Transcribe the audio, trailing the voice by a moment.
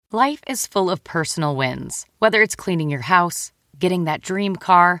Life is full of personal wins, whether it's cleaning your house, getting that dream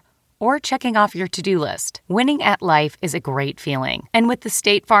car, or checking off your to-do list. Winning at life is a great feeling. And with the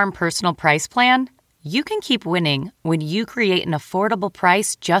State Farm Personal Price Plan, you can keep winning when you create an affordable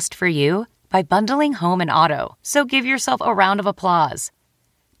price just for you by bundling home and auto. So give yourself a round of applause.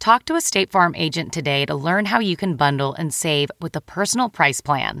 Talk to a State Farm agent today to learn how you can bundle and save with the Personal Price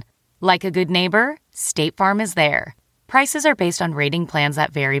Plan. Like a good neighbor, State Farm is there. Prices are based on rating plans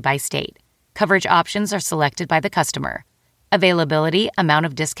that vary by state. Coverage options are selected by the customer. Availability, amount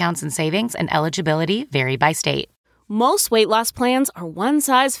of discounts and savings, and eligibility vary by state. Most weight loss plans are one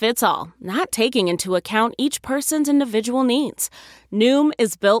size fits all, not taking into account each person's individual needs. Noom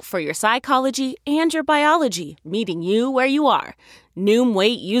is built for your psychology and your biology, meeting you where you are. Noom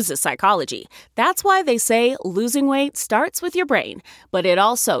Weight uses psychology. That's why they say losing weight starts with your brain. But it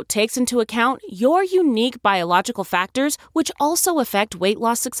also takes into account your unique biological factors, which also affect weight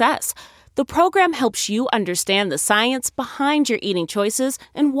loss success. The program helps you understand the science behind your eating choices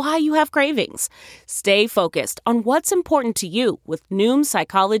and why you have cravings. Stay focused on what's important to you with Noom's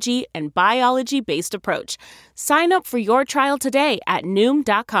psychology and biology-based approach. Sign up for your trial today at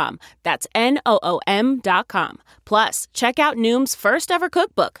Noom.com. That's Noom.com. Plus, check out Noom's first ever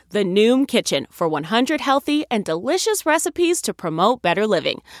cookbook, The Noom Kitchen, for 100 healthy and delicious recipes to promote better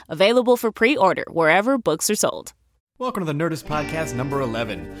living. Available for pre-order wherever books are sold. Welcome to the Nerdist Podcast number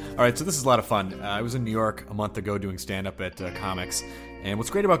 11. All right, so this is a lot of fun. I was in New York a month ago doing stand-up at Comics, and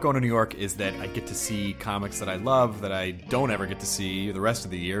what's great about going to New York is that I get to see comics that I love that I don't ever get to see the rest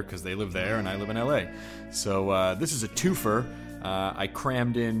of the year because they live there and I live in LA. So this is a twofer. I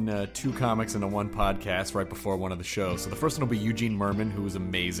crammed in 2 comics into one podcast right before one of the shows. So the first one will be Eugene Merman, who was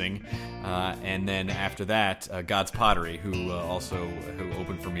amazing, and then after that, God's Pottery, who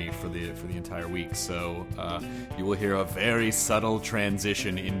opened for me for the entire week. So you will hear a very subtle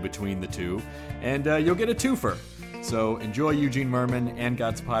transition in between the two, and you'll get a twofer. So enjoy Eugene Merman and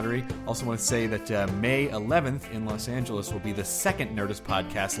God's Pottery. Also want to say that May 11th in Los Angeles will be the second Nerdist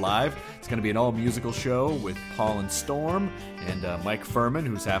Podcast Live. It's going to be an all-musical show with Paul and Storm and Mike Furman,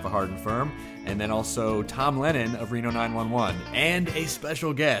 who's half a Hard and Firm, and then also Tom Lennon of Reno 911, and a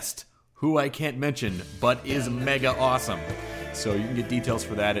special guest who I can't mention, but is mega awesome. So you can get details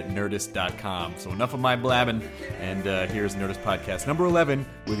for that at Nerdist.com. So enough of my blabbing, and here's Nerdist Podcast number 11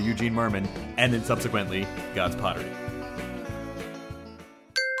 with Eugene Merman, and then subsequently, God's Pottery.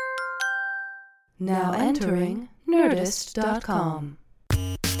 Now entering Nerdist.com.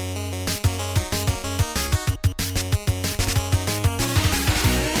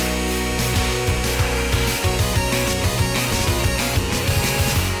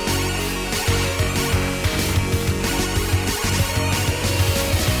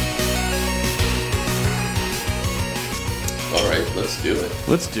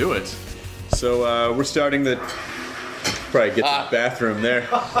 Let's do it. So we're starting the... Probably get the bathroom there.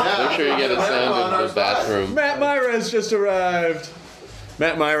 Make sure you get a sound in the bathroom. Matt Myra has just arrived.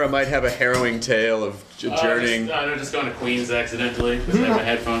 Matt Myra might have a harrowing tale of journeying. I'm just going to Queens accidentally because I have my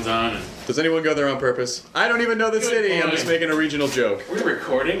headphones on. And... Does anyone go there on purpose? I don't even know the city. I'm just making a regional joke. We're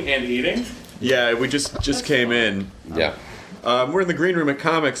recording and eating? Yeah, we just came in. Yeah. We're in the green room at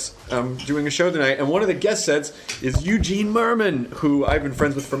Comics doing a show tonight, and one of the guest sets is Eugene Merman, who I've been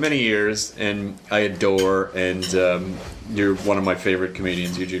friends with for many years, and I adore, and you're one of my favorite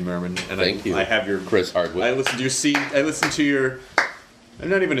comedians, Eugene Merman. And Thank you. I have your... Chris Hardwick. I listened to your...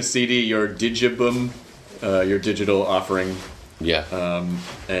 not even a CD, your Digibum, your digital offering. Yeah.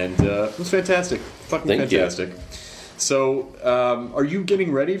 And it was fantastic. Fucking fantastic. You. So, are you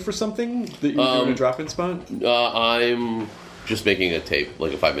getting ready for something that you're doing a drop-in spot? I'm just making a tape,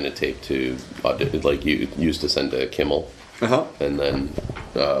 like a 5-minute tape to like you used to send to Kimmel, and then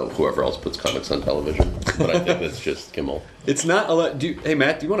whoever else puts comics on television. But I think it's just Kimmel. It's not a lot. Hey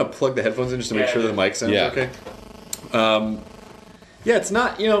Matt, do you want to plug the headphones in just to make sure the mic sounds okay? Yeah, it's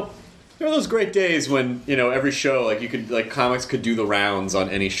not. There are those great days when every show comics could do the rounds on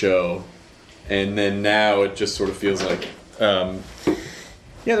any show. And then now it just sort of feels like,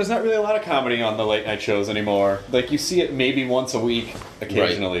 there's not really a lot of comedy on the late night shows anymore. Like you see it maybe once a week,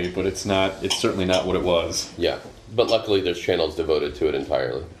 occasionally, right. But it's certainly not what it was. Yeah, but luckily there's channels devoted to it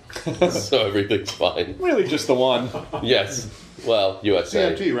entirely, so everything's fine. Really, just the one. Yes. Well,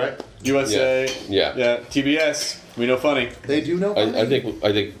 USA. CMT, right? USA. Yeah. TBS. We know funny. They do know. I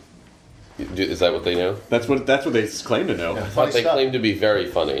think. Is that what they know? That's what they claim to know. I thought they claimed to be very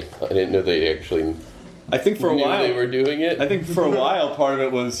funny. I didn't know they actually. I think for a while they were doing it. I think for a while part of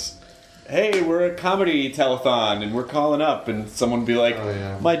it was hey, we're a comedy telethon and we're calling up, and someone would be like,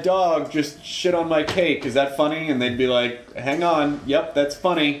 my dog just shit on my cake, is that funny? And they'd be like, hang on, yep, that's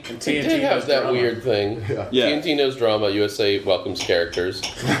funny. And TNT has that drama. Weird thing. TNT knows drama, USA welcomes characters.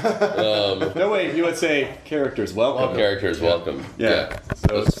 No, wait, USA characters welcome. Characters welcome. Yeah.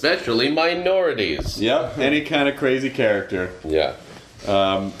 So, especially minorities. Yep, any kind of crazy character. Yeah.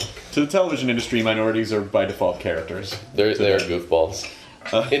 To the television industry, minorities are by default characters. They are goofballs.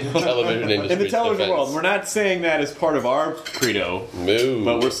 In the television industry. In the television world. We're not saying that as part of our credo. No.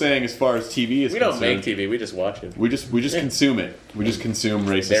 But we're saying as far as TV is concerned. We don't make TV, we just watch it. We just consume it. We just consume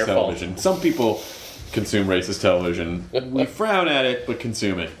racist television. Some people consume racist television. We frown at it, but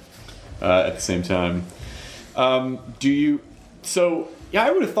consume it at the same time. So, yeah,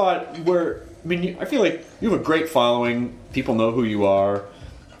 I would have thought I feel like you have a great following. People know who you are.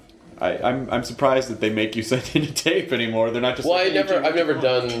 I'm surprised that they make you send in a tape anymore. They're not just. Well, I've never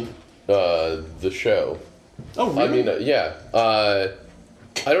done the show. Oh, really? I mean, yeah. I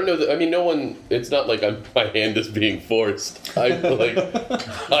don't know. No one. It's not like my hand is being forced. I'd like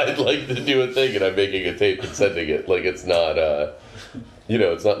to do a thing, and I'm making a tape and sending it. Like it's not.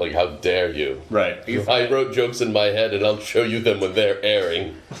 It's not like how dare you. Right. I wrote jokes in my head, and I'll show you them when they're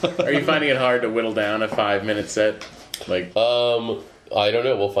airing. Are you finding it hard to whittle down a 5-minute set? I don't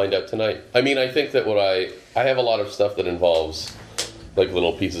know. We'll find out tonight. I mean, I think that I have a lot of stuff that involves like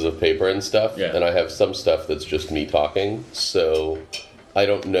little pieces of paper and stuff, and I have some stuff that's just me talking. So I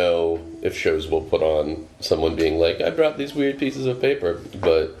don't know if shows will put on someone being like, I brought these weird pieces of paper,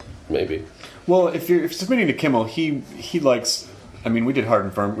 but maybe. Well, if you're submitting to Kimmel, he likes. I mean, we did Hard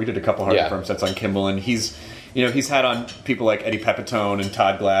and Firm. We did a couple Hard and Firm sets on Kimmel, and he's had on people like Eddie Pepitone and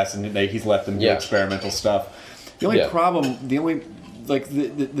Todd Glass, and he's let them do experimental stuff. The only problem,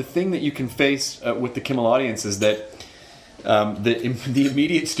 the thing that you can face with the Kimmel audience is that the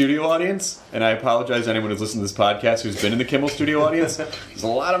immediate studio audience, and I apologize to anyone who's listened to this podcast who's been in the Kimmel studio audience, there's a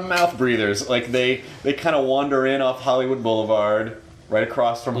lot of mouth breathers. Like they kind of wander in off Hollywood Boulevard, right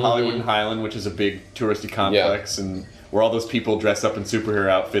across from Hollywood and Highland, which is a big touristy complex, and where all those people dress up in superhero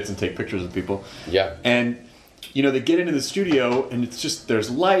outfits and take pictures of people. Yeah. And they get into the studio, and it's just there's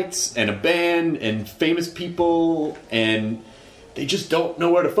lights and a band and famous people, and they just don't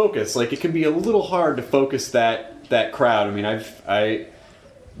know where to focus. Like, it can be a little hard to focus that crowd. I mean,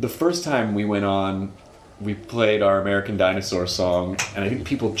 the first time we went on, we played our American Dinosaur song, and I think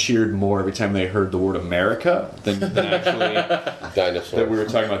people cheered more every time they heard the word America than actually dinosaurs. That we were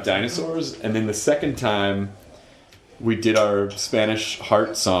talking about dinosaurs. And then the second time, we did our Spanish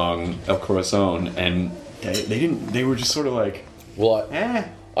heart song, El Corazon, and they were just sort of like, well,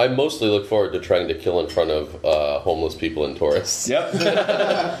 I mostly look forward to trying to kill in front of homeless people and tourists.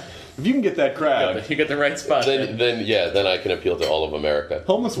 Yep. If you can get that crowd, you get the right spot. Then I can appeal to all of America.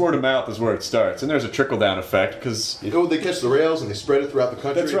 Homeless word of mouth is where it starts, and there's a trickle down effect because they catch the rails and they spread it throughout the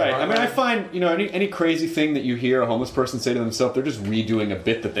country. That's right. I mean, I find any crazy thing that you hear a homeless person say to themselves, they're just redoing a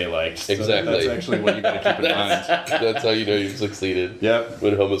bit that they liked. So exactly. That's actually what you got to keep in mind. That's how you know you've succeeded. Yep.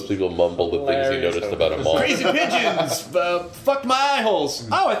 When homeless people mumble the things you noticed about a mall. Crazy pigeons fucked my eye holes.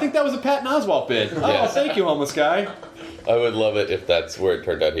 Oh, I think that was a Patton Oswalt bit. Oh, thank you, homeless guy. I would love it if that's where it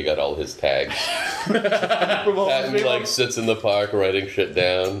turned out he got all his tags. Patton sits in the park writing shit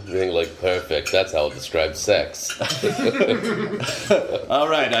down, being like, perfect, that's how it describes sex. All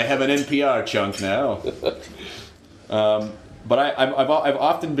right, I have an NPR chunk now. But I've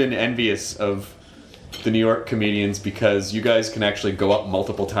often been envious of the New York comedians because you guys can actually go up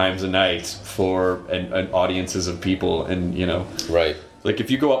multiple times a night for an audiences of people, and right. Like,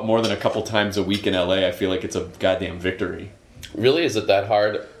 if you go up more than a couple times a week in LA, I feel like it's a goddamn victory. Really? Is it that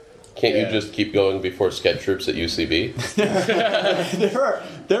hard? Can't you just keep going before sketch troops at UCB?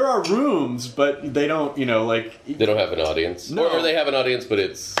 There are rooms, but they don't, They don't have an audience? No. Or they have an audience, but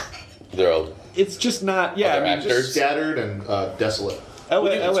they're all... It's just not, actors? Just scattered and desolate.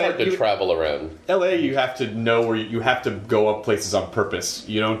 It's hard to travel around. LA, you have to know where you have to go up places on purpose.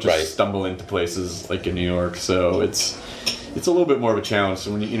 You don't just stumble into places like in New York, so it's a little bit more of a challenge.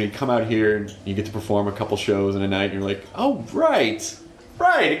 So when you come out here and you get to perform a couple shows in a night, and you're like, oh, right,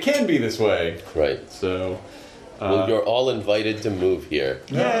 it can be this way. Right. So... well, you're all invited to move here.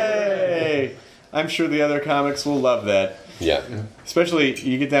 Yay! I'm sure the other comics will love that. Yeah. Especially,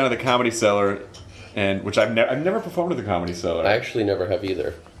 you get down to the Comedy Cellar, and which I've never performed at the Comedy Cellar. I actually never have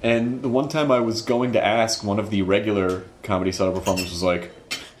either. And the one time I was going to ask, one of the regular Comedy Cellar performers was like,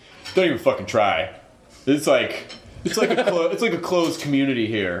 don't even fucking try. It's like a closed community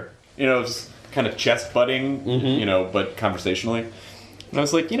here. Just kind of chest butting, but conversationally. And I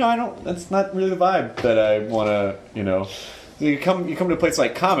was like, that's not really the vibe that I want to, you come to a place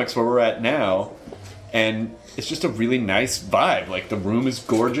like Comics where we're at now, and it's just a really nice vibe. Like, the room is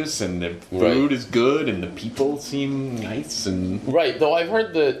gorgeous, and the food is good, and the people seem nice, and... Right, though I've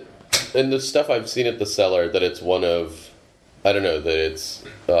heard that, and the stuff I've seen at the Cellar, that it's one of, I don't know, that it's,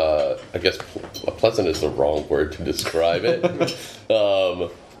 I guess pleasant is the wrong word to describe it,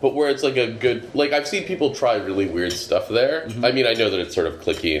 but where it's like a good, like, I've seen people try really weird stuff there. Mm-hmm. I mean, I know that it's sort of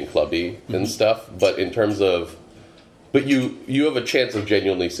cliquey and clubby and stuff, but in terms of, but you have a chance of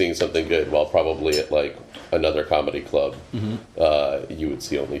genuinely seeing something good, while probably at, like, another comedy club, you would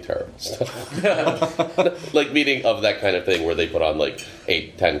see only terrible stuff. Like, meaning of that kind of thing where they put on, like,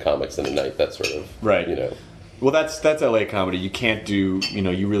 8-10 comics in a night, that sort of, right. you know. Well, that's LA comedy. You can't do,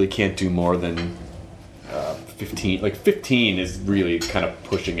 you really can't do more than 15. Like, 15 is really kind of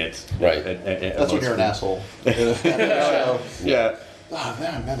pushing it. Right. That's when you're an asshole. Yeah. Oh,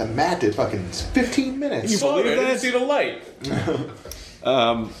 man, the Matt did fucking 15 minutes. You believe that? I didn't see the light.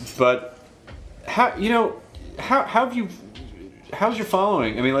 But how's your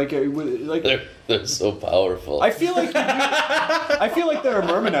following? I mean, like They're so powerful. I feel like there are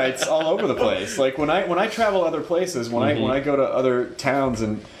Mermanites all over the place. Like, when I travel other places, when I go to other towns,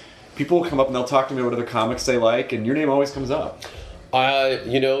 and people will come up and they'll talk to me about other comics they like, and your name always comes up.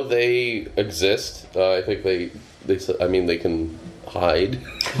 They exist. I think they can hide.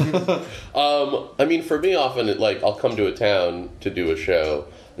 I mean, for me, often, I'll come to a town to do a show,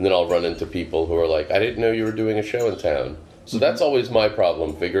 and then I'll run into people who are like, I didn't know you were doing a show in town. So that's always my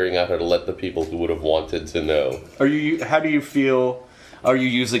problem, figuring out how to let the people who would have wanted to know. How do you feel? Are you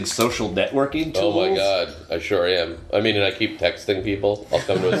using social networking tools? Oh my god, I sure am. I mean, and I keep texting people. I'll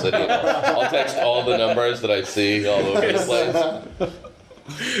come to a city and I'll text all the numbers that I see all over the place.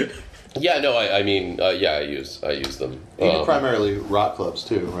 Yeah, no, I use them. You do primarily rock clubs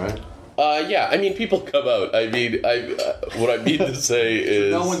too, right? Yeah, I mean, people come out. I mean, what I mean to say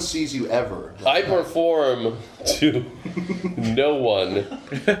is... No one sees you ever. I perform to no one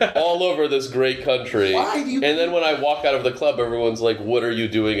all over this great country. Why do you... And then when I walk out of the club, everyone's like, what are you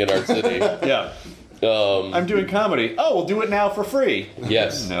doing in our city? Yeah. I'm doing comedy. Oh, we'll do it now for free.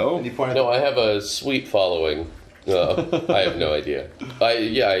 Yes. No. I have a sweet following. I have no idea.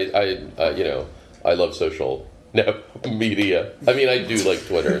 I love social media. I mean, I do like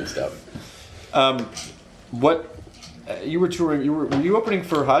Twitter and stuff. What you were touring? Were you opening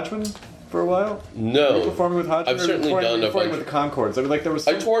for Hodgman for a while? No. Were you performing with Hodgman? I've certainly done a bunch. With the Concords. I mean, there was.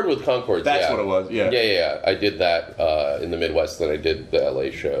 I toured with Concords. That's what it was. Yeah. Yeah. I did that in the Midwest. Then I did the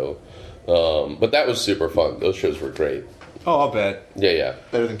LA show, but that was super fun. Those shows were great. Oh, I'll bet. Yeah.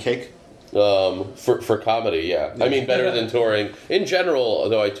 Better than Cake? For comedy, yeah. I mean, better than touring in general.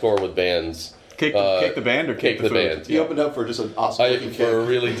 Though I tour with bands. Cake the band or Cake the food? Band. You opened up for just an awesome cake. For a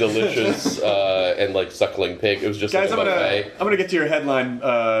really delicious and suckling pig. It was just guys. like a I'm gonna get to your headline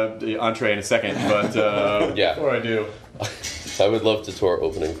entree in a second, but yeah. Before I do, I would love to tour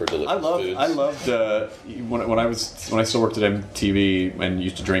opening for delicious foods. I loved when I still worked at MTV and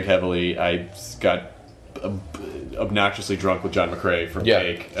used to drink heavily. I got obnoxiously drunk with John McCrae from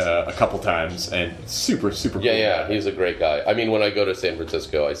Cake a couple times, and super cool. Yeah, he's a great guy. I mean, when I go to San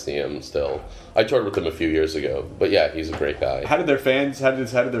Francisco, I see him still. I toured with him a few years ago, but yeah, he's a great guy. How did their fans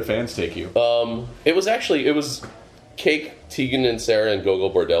take you? It was Cake, Tegan and Sarah, and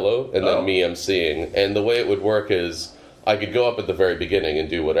Gogol Bordello, and then me emceeing. And the way it would work is I could go up at the very beginning and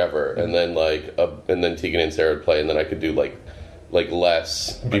do whatever, and then and then Tegan and Sarah would play, and then I could do like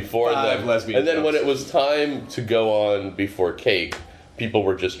less before them. And then when it was time to go on before Cake, people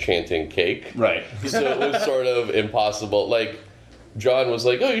were just chanting Cake. Right. So it was sort of impossible. Like, John was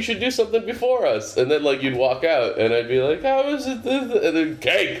like, oh, you should do something before us. And then, you'd walk out, and I'd be like, how is it this? And then,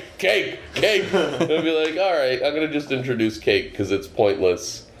 Cake. And I'd be like, all right, I'm going to just introduce Cake, because it's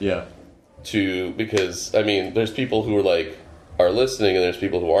pointless. Yeah. Because, I mean, there's people who are listening, and there's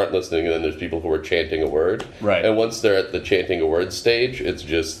people who aren't listening, and then there's people who are chanting a word. Right. And once they're at the chanting a word stage,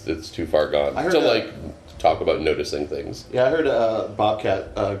 it's too far gone to talk about noticing things. Yeah, I heard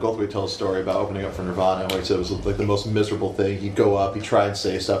Bobcat Goldthwait tell a story about opening up for Nirvana, where he said it was the most miserable thing. He'd go up, he'd try and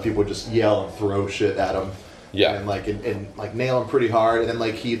say stuff, people would just yell and throw shit at him. Yeah. And nail him pretty hard, and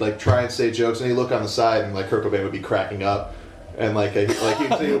then he'd try and say jokes, and he'd look on the side, and Kurt Cobain would be cracking up. And he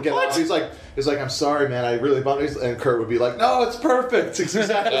would get off. He's like, I'm sorry, man. I really bummed you. And Kurt would be like, no, it's perfect. It's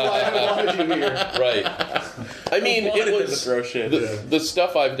exactly why I wanted you here. Right. I mean, it was throw shit. The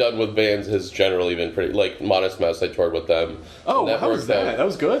stuff I've done with bands has generally been pretty. Like Modest Mouse, I toured with them. Oh, how was that? That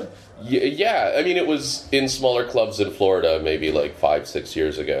was good. Yeah. I mean, it was in smaller clubs in Florida, maybe 5-6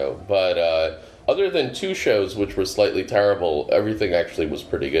 years ago. But other than 2 shows, which were slightly terrible, everything actually was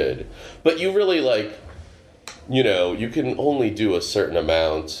pretty good. But you really you can only do a certain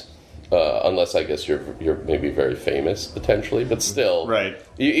amount, unless I guess you're maybe very famous potentially, but still, Right.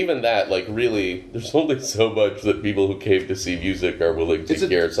 Even that, like, really, there's only so much that people who came to see music are willing to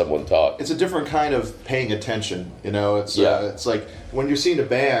hear someone talk. It's a different kind of paying attention. It's it's like when you're seeing a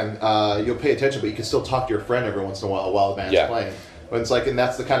band, you'll pay attention, but you can still talk to your friend every once in a while the band's playing. But it's like, and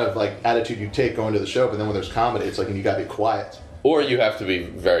that's the kind of like attitude you take going to the show. But then when there's comedy, it's like, and you got to be quiet. Or you have to be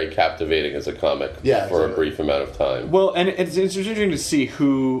very captivating as a comic for a brief amount of time. Well, and it's interesting to see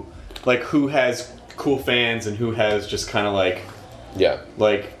who has cool fans and who has just kind of like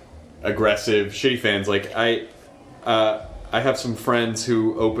aggressive, shitty fans. Like I have some friends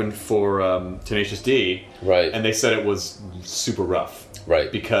who opened for Tenacious D, right? And they said it was super rough,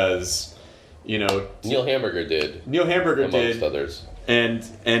 right? Because Neil Hamburger did, amongst others, and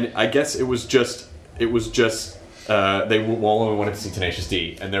I guess it was just they only wanted to see Tenacious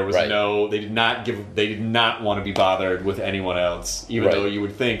D, and there was they did not want to be bothered with anyone else, even though you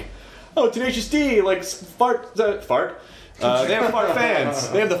would think, oh, Tenacious D, like fart. They have fart fans.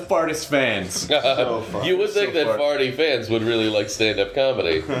 They have the fartest fans. You would think that farty fans would really like stand-up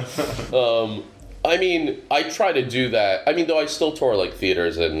comedy. I mean, I try to do that. I mean, though I still tour like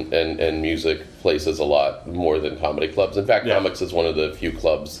theaters and music places a lot more than comedy clubs. In fact, Comics is one of the few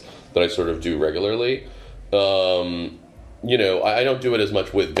clubs that I sort of do regularly. I don't do it as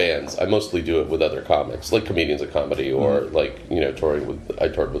much with bands. I mostly do it with other comics, like Comedians of Comedy, or touring with. I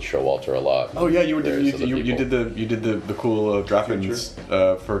toured with Showalter a lot. Oh yeah, you did the cool drop-ins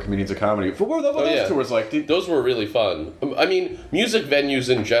for Comedians of Comedy. What were those tours like? Those were really fun. I mean, music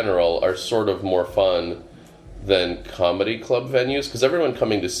venues in general are sort of more fun than comedy club venues, because everyone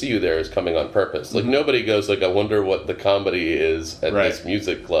coming to see you there is coming on purpose. Like, nobody goes like, I wonder what the comedy is at this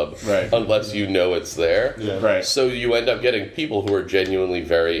music club, unless you know it's there. Yeah. Right. So you end up getting people who are genuinely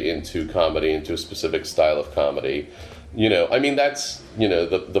very into comedy, into a specific style of comedy. I mean, that's,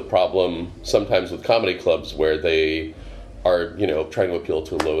 the problem sometimes with comedy clubs, where they are, trying to appeal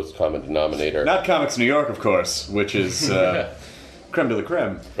to a lowest common denominator. Not Comics New York, of course, which is... creme de la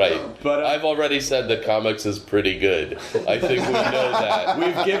creme. Right. But I've already said that Comics is pretty good. I think we know that.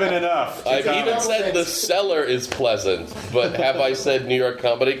 We've given enough. I've even said The Cellar is pleasant, but have I said New York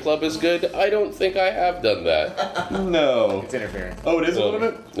Comedy Club is good? I don't think I have done that. No. It's interfering. Oh, it is a little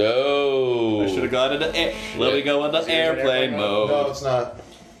bit? No. I should have gone into Let me go into airplane mode. No, it's not.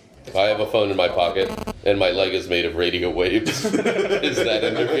 I have a phone in my pocket, and my leg is made of radio waves. Is that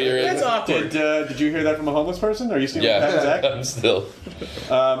interfering? That's awkward. Did you hear that from a homeless person? Are you still with Zach? I'm still.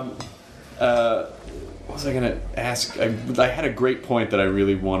 What was I going to ask? I had a great point that I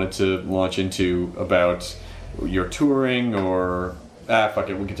really wanted to launch into about your touring, or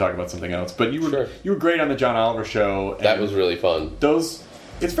fuck it, we can talk about something else. But you were great on the John Oliver show. That was really fun.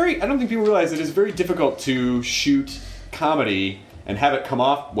 It's very. I don't think people realize it is very difficult to shoot comedy and have it come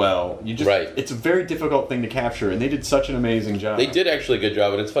off well. It's a very difficult thing to capture, and they did such an amazing job. They did actually a good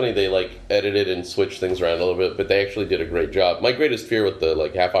job, and it's funny, they edited and switched things around a little bit, but they actually did a great job. My greatest fear with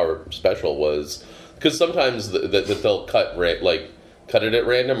the half-hour special was, because sometimes they'll cut it at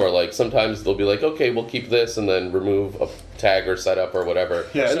random, or sometimes they'll be like, okay, we'll keep this and then remove a tag or setup or whatever.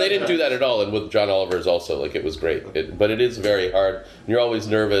 Yeah, and they didn't do that at all. And with John Oliver's also, it was great. But it is very hard. And you're always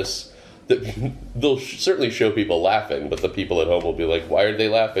nervous. They'll certainly show people laughing, but the people at home will be like, why are they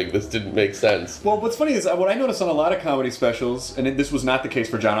laughing? This didn't make sense. Well, what's funny is what I noticed on a lot of comedy specials, and this was not the case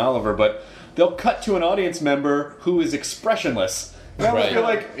for John Oliver, but they'll cut to an audience member who is expressionless. And I feel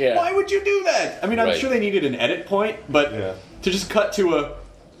like, why would you do that? I mean, I'm sure they needed an edit point, but to just cut to a...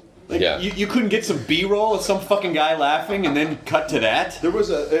 You couldn't get some B-roll of some fucking guy laughing and then cut to that? There was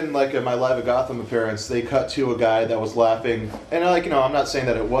in my Live at Gotham appearance, they cut to a guy that was laughing, and I'm not saying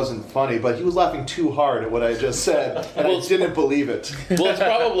that it wasn't funny, but he was laughing too hard at what I just said, and I didn't believe it. Well, it's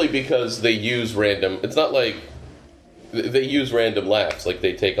probably because they use random... It's not like... They use random laughs,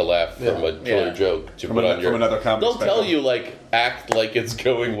 they take a laugh from a killer joke to put on your... From another comedy They'll special. tell you, act like it's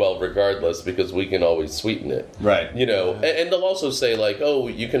going well regardless, because we can always sweeten it. Right. And they'll also say, oh,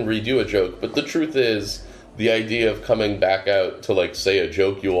 you can redo a joke, but the truth is, the idea of coming back out to, say a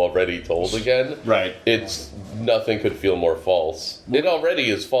joke you already told again... Right. Nothing could feel more false. It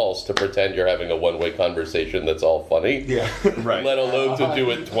already is false to pretend you're having a one-way conversation that's all funny. Yeah. Right. Let alone to do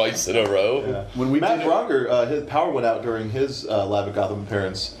it twice in a row. Yeah. When Matt Bronger, his power went out during his Live at Gotham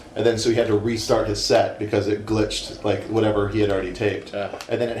appearance, and then so he had to restart his set because it glitched, whatever he had already taped.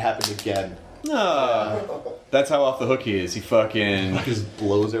 And then it happened again. That's how off the hook he is. He fucking just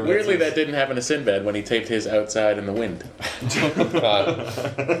blows everything. Weirdly, that didn't happen to Sinbad when he taped his outside in the wind.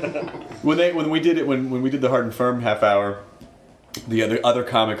 when we did the Hard and Firm half hour, the other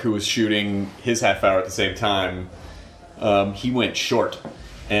comic who was shooting his half hour at the same time, he went short,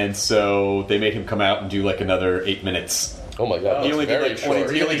 and so they made him come out and do like another 8 minutes. Oh my god! He only did like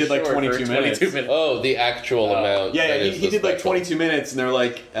 20, he only did like 22 minutes. Oh, the actual amount. Yeah, he did like 22 minutes, and they're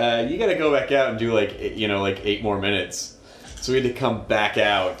like, "You got to go back out and do like 8 more minutes." So he had to come back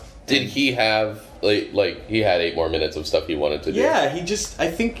out. Did he have like he had 8 more minutes of stuff he wanted to do? Yeah, I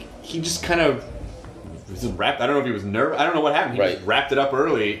think he just kind of wrapped. I don't know if he was nervous. I don't know what happened. He just wrapped it up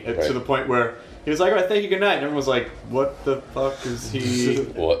early to the point where he was like, "All right, thank you, good night." And everyone was like, "What the fuck is he?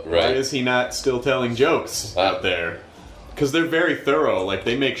 What? Right? Why is he not still telling jokes out there?" Because they're very thorough. Like,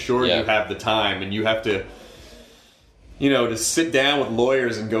 they make sure you have the time, and you have to, to sit down with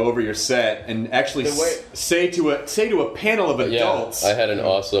lawyers and go over your set and actually say to a panel of adults. I had an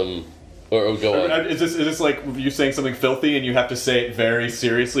awesome. Or go on. Is this like you saying something filthy and you have to say it very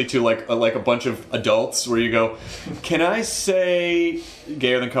seriously to like a bunch of adults where you go, "Can I say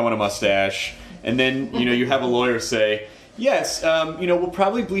gayer than cum on a mustache?" And then you have a lawyer say, "Yes, we'll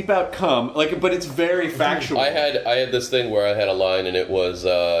probably bleep out cum," but it's very factual. I had this thing where I had a line and it was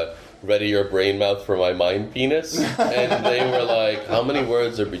 "Ready your brain mouth for my mind penis," and they were like, "How many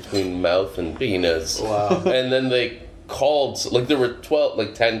words are between mouth and penis?" Wow. And then they called, there were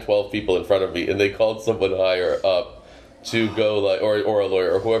 10, 12 people in front of me, and they called someone higher up to go or a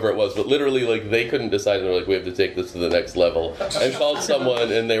lawyer or whoever it was, but literally they couldn't decide, and they're like, "We have to take this to the next level," and called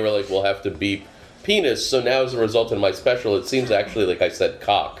someone, and they were like, "We'll have to beep penis." So now, as a result, in my special, it seems actually like I said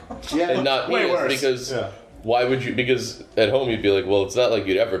cock and not way penis, worse. because why would you? Because at home you'd be like, "Well, it's not like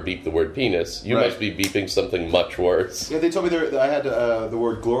you'd ever beep the word penis. You must be beeping something much worse." Yeah, they told me I had the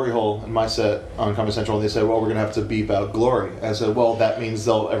word glory hole in my set on Comedy Central, and they said, "Well, we're going to have to beep out glory." I said, "Well, that means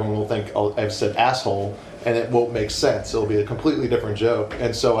everyone will think I've said asshole, and it won't make sense. It'll be a completely different joke."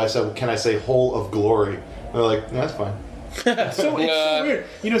 And so I said, well, "Can I say hole of glory?" And they're like, "Yeah, that's fine." It's so weird.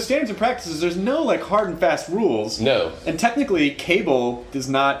 Standards and practices, there's no hard and fast rules. No. And technically, cable does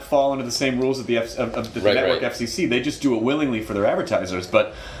not fall under the same rules of the network FCC. They just do it willingly for their advertisers.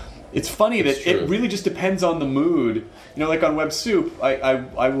 But it's funny that it really just depends on the mood. Like on Web Soup,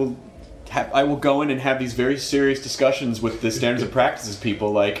 I will go in and have these very serious discussions with the standards and practices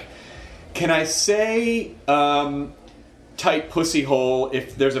people. Like, can I say tight pussy hole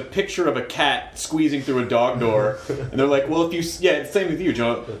if there's a picture of a cat squeezing through a dog door? And they're like, "Well, it's same with you,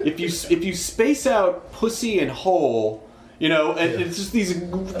 Joe. If you space out pussy and hole, and it's just these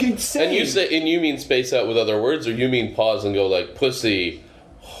insane." And you mean space out with other words, or you mean pause and go like pussy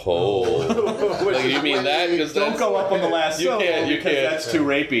hole? You mean that? Because don't go up on the last syllable. You can't. That's too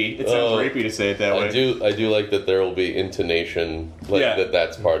rapey. It sounds rapey to say it that way. I do like that there will be intonation,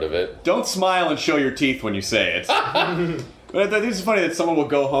 that's part of it. Don't smile and show your teeth when you say it. But I think it's funny that someone will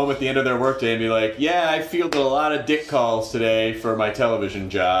go home at the end of their workday and be like, "Yeah, I fielded a lot of dick calls today for my television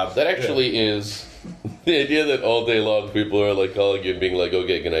job." That actually is the idea that all day long people are calling you and being like,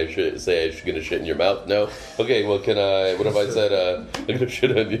 "Okay, can I say I'm going to shit in your mouth?" No. Okay, well, can I? What if I said I'm going to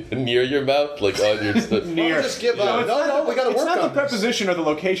shit near your mouth, on your near? Just give up. No, we got to work on it. It's not the preposition or the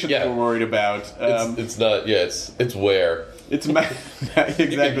location that we're worried about. It's not. Yeah, it's where. It's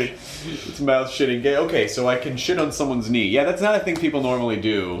exactly. It's mouth shitting gay. Okay, so I can shit on someone's knee. Yeah, that's not a thing people normally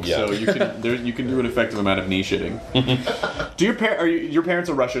do. Yeah. So you can do an effective amount of knee shitting. Do your parents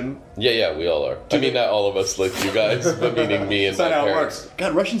are Russian? Yeah, we all are. I mean, not all of us like you guys, but meaning me and my parents. That's not how it works.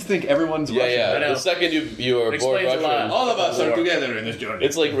 God, Russians think everyone's Russian. Yeah. The second you are born Russian, all of us are together in this journey.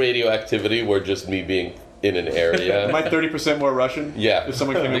 It's like radioactivity, where just me being in an area. Am I 30% more Russian? Yeah. If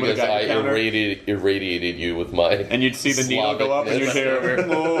someone came in with a guy counter? irradiated you with my and you'd see the needle go up and you'd hear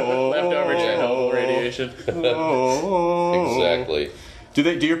leftover genital radiation. Exactly. Do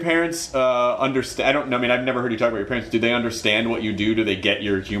your parents understand? I don't know. I mean, I've never heard you talk about your parents. Do they understand what you do? Do they get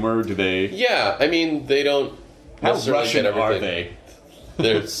your humor? Do they? Yeah. I mean, they don't. How Russian are they?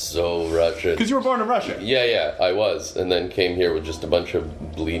 They're so Russian. Because you were born in Russia. Yeah, I was, and then came here with just a bunch of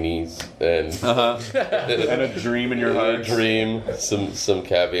blinis and and a dream in your heart. A dream, some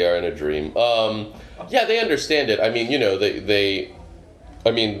caviar and a dream. Yeah, they understand it. I mean, they.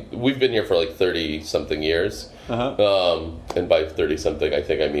 I mean, we've been here for 30-something years, and by 30-something, I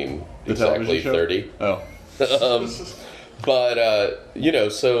think I mean exactly 30. Oh.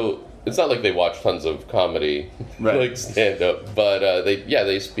 But so. It's not like they watch tons of comedy, stand-up, but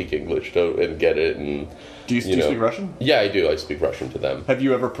they speak English and get it, and Do you speak Russian? Yeah, I do. I speak Russian to them. Have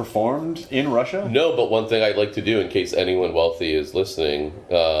you ever performed in Russia? No, but one thing I'd like to do, in case anyone wealthy is listening,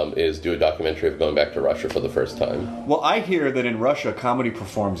 is do a documentary of going back to Russia for the first time. Well, I hear that in Russia, comedy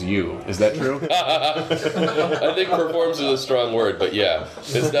performs you. Is that true? I think performs is a strong word, but yeah,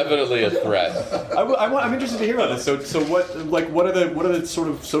 it's definitely a threat. I'm interested to hear about this. So what are the sort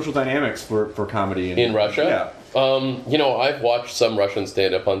of social dynamics for comedy in Russia? Yeah. I've watched some Russian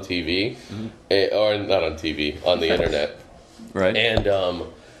stand-up on TV, or not on TV, on the internet. Right. And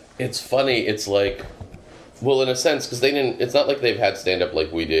it's funny. It's like, well, in a sense, because it's not like they've had stand-up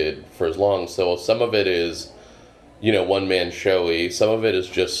like we did for as long. So some of it is, one-man showy. Some of it is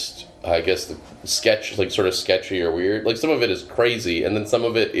just, I guess, the sketch, like sort of sketchy or weird. Like some of it is crazy, and then some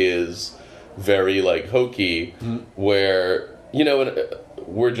of it is very like hokey, where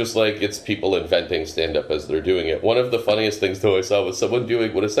we're just like, it's people inventing stand-up as they're doing it. One of the funniest things, though, I saw was someone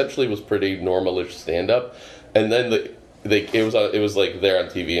doing what essentially was pretty normalish stand-up, and then it was like there on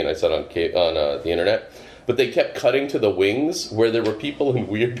TV, and I saw it on the internet. But they kept cutting to the wings where there were people in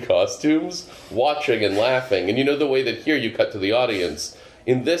weird costumes watching and laughing. And the way that here you cut to the audience.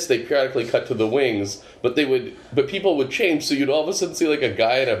 In this, they periodically cut to the wings, but people would change, so you'd all of a sudden see like a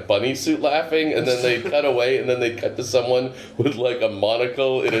guy in a bunny suit laughing, and then they'd cut away, and then they'd cut to someone with like a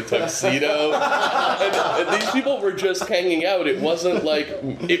monocle in a tuxedo, and these people were just hanging out. It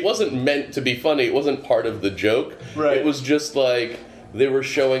wasn't meant to be funny. It wasn't part of the joke. Right. It was just like they were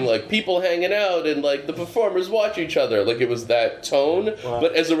showing like people hanging out and like the performers watch each other. Like it was that tone. Wow.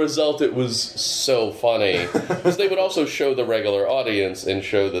 But as a result, it was so funny because they would also show the regular audience and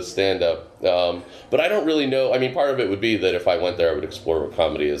show the stand-up. But I don't really know. I mean, part of it would be that if I went there, I would explore what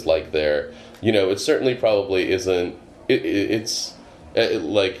comedy is like there. It certainly probably isn't. It's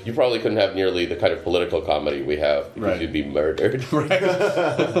like you probably couldn't have nearly the kind of political comedy we have because you'd be murdered. Right.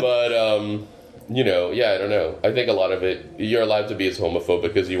 But I don't know. I think a lot of it, you're allowed to be as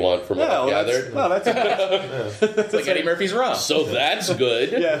homophobic as you want from what I've gathered. It's like Eddie Murphy's Raw. So that's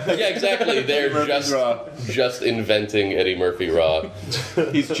good. Yeah, exactly. They're just inventing Eddie Murphy Raw.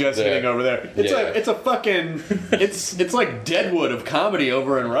 He's just getting over there. It's like Deadwood of comedy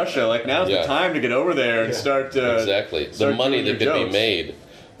over in Russia. Like now's the time to get over there and start. Exactly. The money that could be made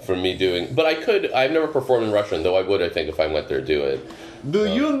from me doing. But I've never performed in Russian, though I would, I think, if I went there, do it. Do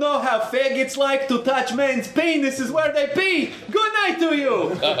you know how faggots like to touch men's penises where they pee? Good night to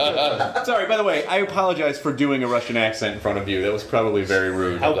you! Sorry, by the way, I apologize for doing a Russian accent in front of you. That was probably very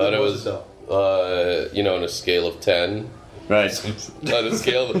rude. How good was it, though? On a scale of 10. Right. On a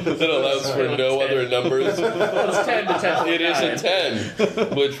scale that allows for no other numbers. It's 10 to 10. It is a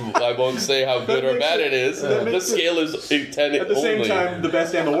 10, which I won't say how good or bad it is. The scale is a 10 at the only. same time, the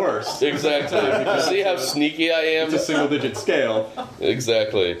best and the worst. Exactly. See how sneaky I am? It's a single-digit scale.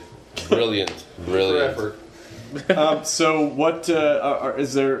 Exactly. Brilliant. For effort. So what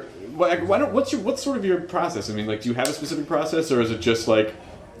is there? What's sort of your process? I mean, like, do you have a specific process, or is it just like,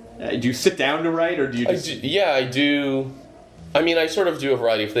 do you sit down to write, or do you just? I do. I mean, I sort of do a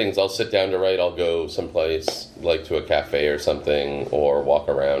variety of things. I'll sit down to write. I'll go someplace like to a cafe or something, or walk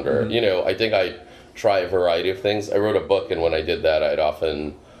around, or I think I try a variety of things. I wrote a book, and when I did that, I'd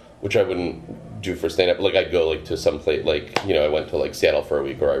often, which I wouldn't do for stand-up, like I'd go like to some place, like I went to like Seattle for a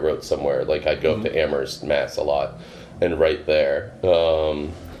week, or I wrote somewhere. Like I'd go up to Amherst, Mass, a lot, and write there.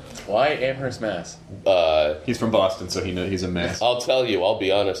 Why Amherst, Mass? He's from Boston, so he's a mess. I'll tell you. I'll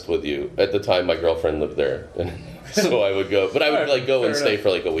be honest with you. At the time, my girlfriend lived there, so I would go. But I would like go and stay for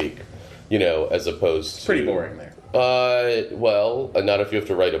like a week, as opposed to... Pretty boring there. Well, not if you have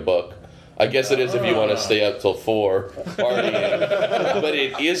to write a book. I guess it is if you want to stay up till 4 partying. But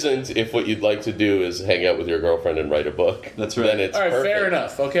it isn't if what you'd like to do is hang out with your girlfriend and write a book. That's right. Then it's all right, perfect. Fair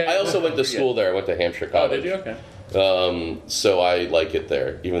enough. Okay. I also went to school there. I went to Hampshire College. Oh, did you? Okay. So I like it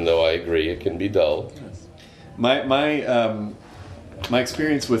there, even though I agree it can be dull. My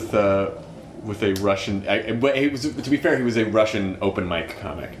experience with a Russian, to be fair, he was a Russian open mic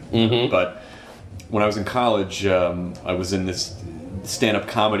comic. Mm-hmm. But when I was in college, I was in this stand-up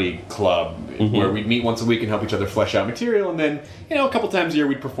comedy club where we'd meet once a week and help each other flesh out material, and then a couple times a year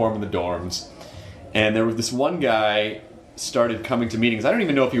we'd perform in the dorms. And there was this one guy started coming to meetings. I don't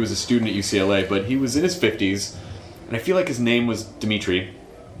even know if he was a student at UCLA, but he was in his 50s. And I feel like his name was Dimitri,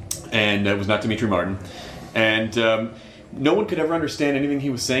 and it was not Dimitri Martin. And no one could ever understand anything he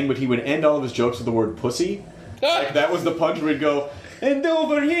was saying, but he would end all of his jokes with the word pussy. Like that was the punch where he'd go, and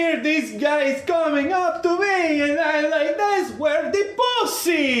over here this guy is coming up to me, and I'm like, that's where the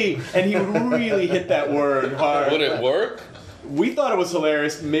pussy! And he would really hit that word hard. Would it work? We thought it was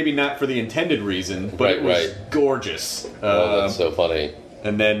hilarious, maybe not for the intended reason, but it was gorgeous. Oh, that's so funny.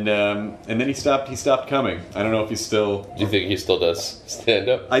 And then he stopped coming. I don't know if he's still. Do you think he still does stand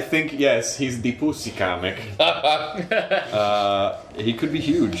up? I think yes, he's the pussy comic. He could be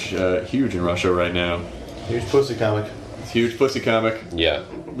huge in Russia right now. Huge pussy comic. Huge pussy comic. Yeah,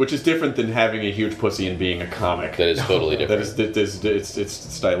 Which is different than having a huge pussy and being a comic. that is totally different. It's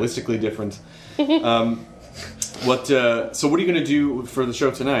stylistically different. So what are you going to do for the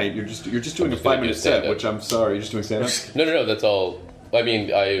show tonight? You're just doing a just gonna do 5-minute set, stand-up. which I'm sorry. You're just doing stand up. No. That's all. I mean,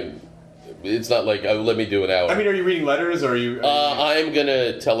 it's not like let me do an hour. I mean, are you reading letters or are you? I'm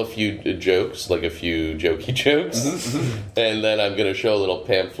gonna tell a few jokes, like a few jokey jokes, and then I'm gonna show a little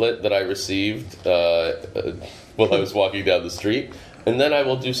pamphlet that I received while I was walking down the street, and then I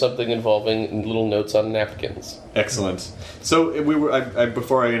will do something involving little notes on napkins. Excellent. So we were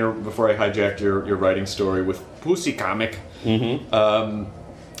before I hijacked your writing story with Pussy Comic. Mm-hmm.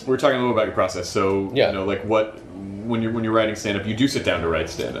 We were talking a little about your process. So Yeah. like what when you're writing stand up, you do sit down to write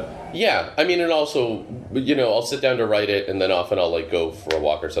stand up. Yeah, I mean, and also, I'll sit down to write it, and then often I'll like go for a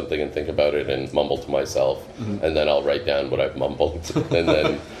walk or something and think about it and mumble to myself, and then I'll write down what I've mumbled, and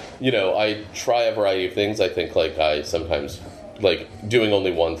then, I try a variety of things. I think like I sometimes like doing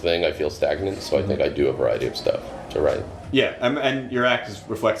only one thing, I feel stagnant, so I think I do a variety of stuff to write. Yeah, and your act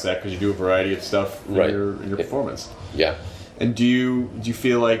reflects that because you do a variety of stuff in Right. your performance. Yeah. And do you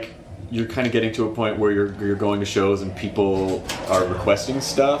feel like you're kind of getting to a point where you're going to shows and people are requesting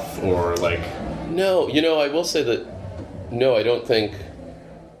stuff, or like? No, I will say that. No, I don't think.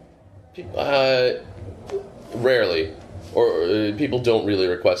 Rarely, or people don't really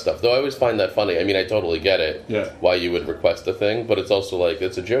request stuff. Though I always find that funny. I mean, I totally get it. Yeah. Why you would request a thing, but it's also like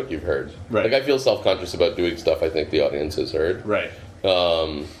it's a joke you've heard. Right. Like I feel self-conscious about doing stuff I think the audience has heard. Right.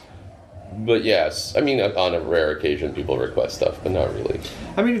 But yes, I mean, on a rare occasion, people request stuff, but not really.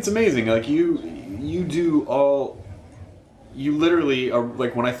 I mean, it's amazing. Like you do all. You literally are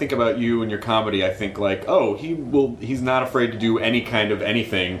like, when I think about you and your comedy, I think like, oh, he's not afraid to do any kind of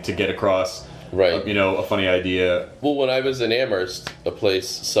anything to get across, Right. a funny idea. Well, when I was in Amherst, a place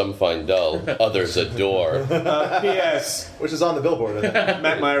some find dull, others adore. P.S. Which is on the billboard, I think.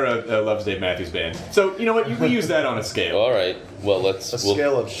 Matt Myra loves Dave Matthews Band. So, you know what? We use that on a scale. All right. Well, let's. A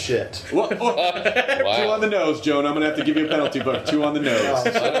scale of shit. Well, Two Wow. on the nose, Joan. I'm going to have to give you a penalty, but 2 on the nose.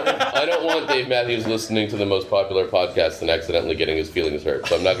 I don't want Dave Matthews listening to the most popular podcast and accidentally getting his feelings hurt,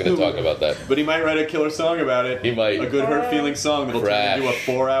 so I'm not going to talk about that. But he might write a killer song about it. He might. A good hurt feeling song that'll turn into a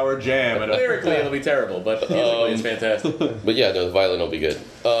 4-hour jam. And Lyrically, it'll be terrible, but musically, it's fantastic. But yeah, no, the violin will be good.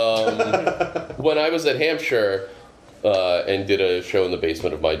 When I was at Hampshire and did a show in the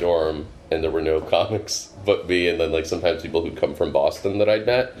basement of my dorm, and there were no comics but me, and then like sometimes people who'd come from Boston that I'd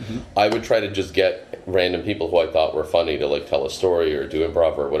met, I would try to just get random people who I thought were funny to like tell a story or do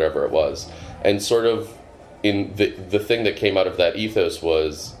improv or whatever it was. And sort of in the thing that came out of that ethos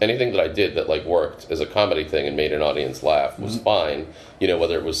was anything that I did that like worked as a comedy thing and made an audience laugh was fine.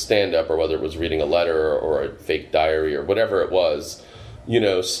 Whether it was stand-up or whether it was reading a letter or a fake diary or whatever it was.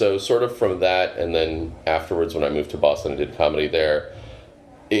 So sort of from that, and then afterwards when I moved to Boston and did comedy there,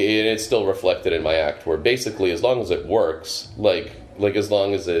 it's still reflected in my act, where basically as long as it works, like as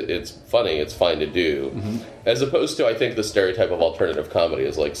long as it's funny, it's fine to do. As opposed to, I think the stereotype of alternative comedy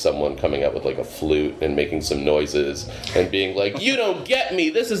is like someone coming out with like a flute and making some noises and being like, "You don't get me.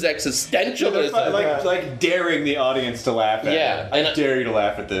 This is existentialism." Like daring the audience to laugh at Yeah, it. I dare you to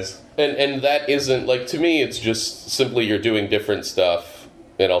laugh at this. And that isn't, like, to me, it's just simply you're doing different stuff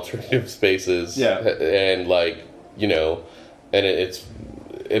in alternative spaces. Yeah. And, like, and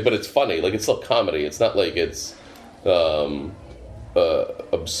but it's funny. Like, it's still comedy. It's not like it's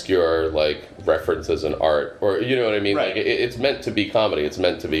obscure, like, references in art. Or, you know what I mean? Right. Like, it's meant to be comedy. It's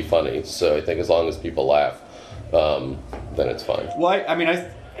meant to be funny. So I think as long as people laugh, then it's fine. Well,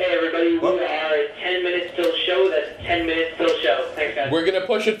 Hey everybody, we are 10 minutes till show. That's 10 minutes till show. Thanks guys. We're going to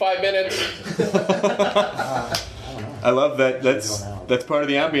push it 5 minutes. I love that. That's part of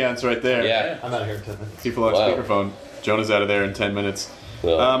the ambiance right there. Yeah. I'm out of here in 10 minutes. People on speakerphone. Jonah's out of there in 10 minutes.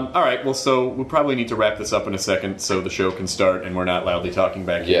 Well. All right, well, so we probably need to wrap this up in a second so the show can start and we're not loudly talking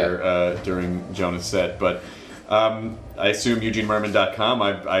back here during Jonah's set. But I assume EugeneMerman.com.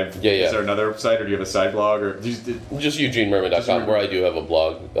 Is there another site, or do you have a side blog? Or Just EugeneMerman.com, where I do have a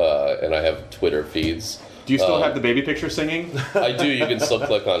blog, and I have Twitter feeds. Do you still have the baby picture singing? I do. You can still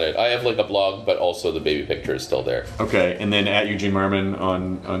click on it. I have like a blog, but also the baby picture is still there. Okay, and then at Eugene Merman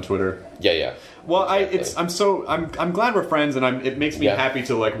on Twitter. Yeah. Well, I'm glad we're friends, and it makes me happy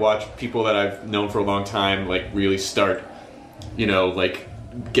to like watch people that I've known for a long time like really start, like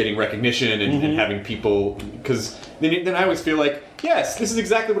getting recognition and having people, because then I always feel like yes, this is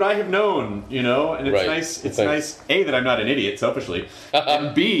exactly what I have known, and it's Right. nice. It's Thanks. nice, A, that I'm not an idiot, selfishly,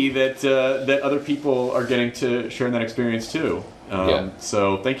 and B, that other people are getting to share in that experience too. Yeah.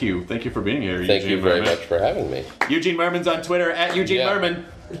 So thank you for being here. Thank Eugene you very Merman. much for having me. Eugene Merman's on Twitter at Eugene Yeah. Merman.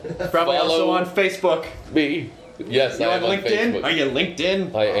 Probably also Follow on Facebook. Me. Yes, You're I on am on LinkedIn? Facebook. Are you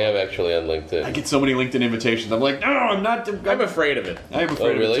LinkedIn? I am actually on LinkedIn. I get so many LinkedIn invitations. I'm like, no, I'm not. I'm afraid of it. I'm Oh,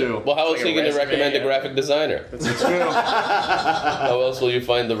 afraid really? of it too. Well, how else Like are you a going to resume, recommend a yeah. graphic designer? It's true. How else will you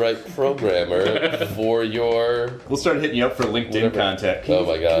find the right programmer for your... We'll start hitting you up for LinkedIn Whatever. content. Oh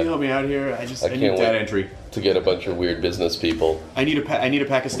my Can God. you help me out here? I I need can't data wait. entry. to get a bunch of weird business people. I need a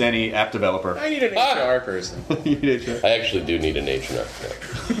Pakistani app developer. I need an HR person. You need HR. I actually do need an H&R.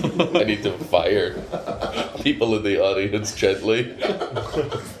 I need to fire people in the audience gently.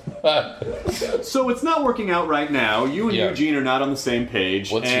 So it's not working out right now. You and Yeah. Eugene are not on the same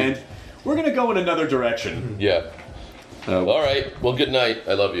page, What's and we're going to go in another direction. Yeah. All right. Well, good night.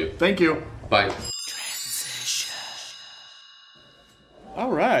 I love you. Thank you. Bye.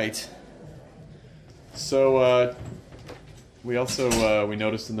 All right. So we also we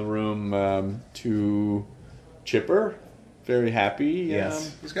noticed in the room two chipper, very happy.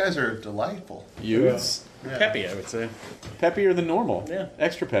 Yes. These guys are delightful. Youths. Yeah. Peppy, I would say. Peppier than normal. Yeah.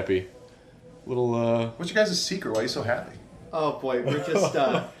 Extra peppy. Little. What's your guys' secret? Why are you so happy? Oh boy, we're just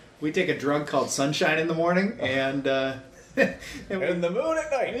we take a drug called sunshine in the morning, and and the moon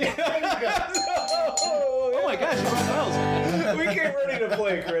at night. Oh my gosh! You brought bells. We came ready to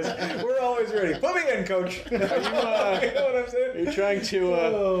play, Chris. We're always ready. Put me in, coach. You know what I'm saying? Are you trying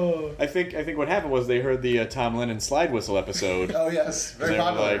to? I think what happened was they heard the Tom Lennon slide whistle episode. Oh yes, very They were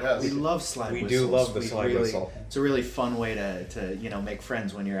popular. like- yes. we love slide We whistles. do love the We slide really- whistle. It's a really fun way to make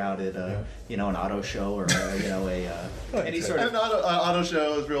friends when you're out at an auto show or any sort And of. auto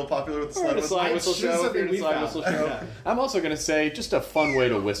show is real popular with the slide Or a slide whistle This is show. something Or a we slide found. whistle show. I'm also going to say just a fun way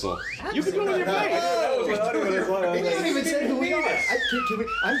to whistle. You can do it with your face. He doesn't even say who we are.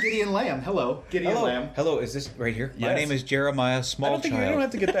 I'm Gideon Lamb. Hello, Gideon Lamb. Hello, is this right here? My Yes. name is Jeremiah I Smallchild. don't think you don't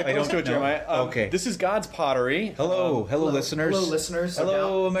have to get that I close don't to it, know. Jeremiah. Okay. This is God's pottery. Hello, hello, listeners. Hello, listeners.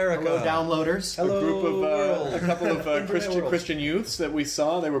 Hello, America. Hello, downloaders. Hello, A group of world. a couple of World. Christian youths that we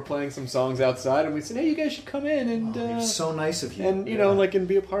saw. They were playing some songs outside, and we said, "Hey, you guys should come in and So nice of you. and and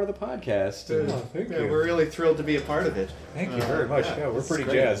be a part of the podcast." Thank Yeah, we're really thrilled to be a part of it. Thank you very much. Yeah, we're It's pretty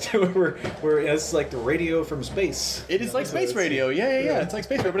great. jazzed. we're it's like the radio from space. It is like space radio. Yeah. It's like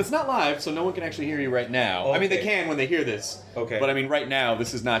space radio, but it's not live, so no one can actually hear you right now. I mean, they Okay. can when they hear this. Okay. But I mean, right now,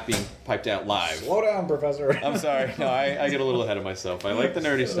 this is not being piped out live. Slow down, Professor. I'm sorry. No, I get a little ahead of myself. I like the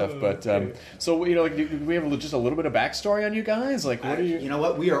nerdy stuff, but so do we have just a little bit of backstory on you guys? Like, what are you? You know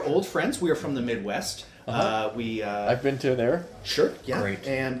what? We are old friends. We are from the Midwest. I've been to there. Sure. Yeah. Great.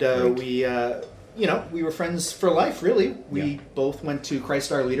 And we, we were friends for life. Really, we both went to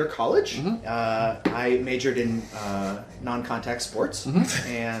Christ Our Leader College. I majored in non-contact sports,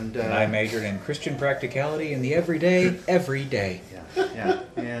 and I majored in Christian practicality in the everyday, every day. yeah,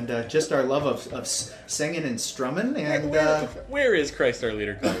 and just our love of singing and strumming, and Where is Christ Our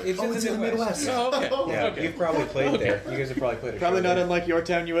Leader College? it's in the Midwest. Oh, okay. Yeah, Okay. you've probably played there. You guys have probably played. Probably not unlike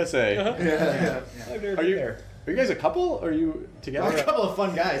Yorktown, USA. I've never Are been you? there. Are you guys a couple? Or are you together? We're a couple of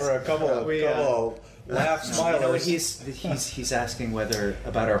fun guys. We're a couple of laugh You know, smilers. he's asking whether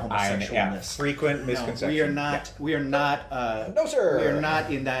about our homosexualness. frequent No, misconception. we are not. We are not. No, sir. We are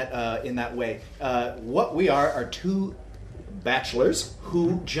not in that way. What we are two bachelors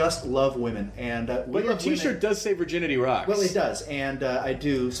who just love women, and we But your love T-shirt women. does say "Virginity Rocks." Well, it does, and I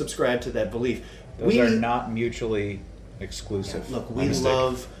do subscribe to that belief. Those are not mutually exclusive. Look, we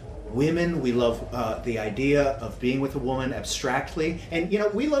love women. We love the idea of being with a woman abstractly, and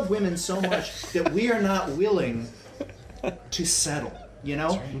we love women so much that we are not willing to settle.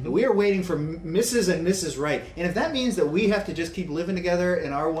 We are waiting for Mrs. and Mrs. Right, and if that means that we have to just keep living together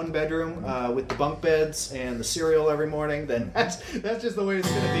in our one bedroom with the bunk beds and the cereal every morning, then that's just the way it's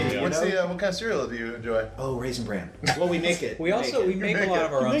going to be. What kind of cereal do you enjoy? Oh, Raisin Bran. Well, we make it. We make a lot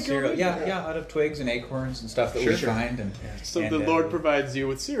of our own make your cereal. own? Yeah, out of twigs and acorns and stuff that we find. And So and, the Lord provides you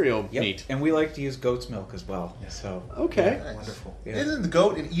with cereal meat. and we like to use goat's milk as well. So Okay. Wonderful. yeah. Isn't the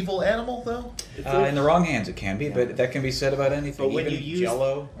goat an evil animal though? In the wrong hands it can be, but that can be said about anything. But when even you use-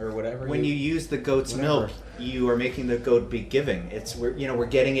 Jello or whatever. When you use the goat's whatever. milk, you are making the goat be giving. We're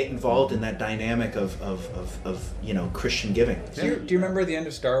getting it involved in that dynamic of Christian giving. Do you remember the end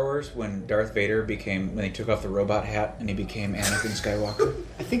of Star Wars when Darth Vader when he took off the robot hat and he became Anakin Skywalker?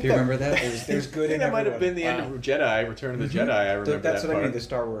 I think Do you remember that? There's I good think in that might have everyone. been the end of Jedi, Return of the Jedi. I remember That's that what part. I mean. The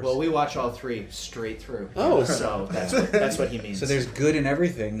Star Wars. Well, we watch all three straight through. Oh. So that's what he means. So there's good in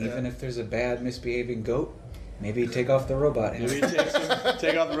everything, even if there's a bad misbehaving goat. Maybe take off the robot head. Maybe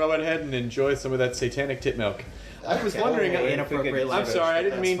take off the robot head and enjoy some of that satanic tit milk. I was wondering. I'm sorry, I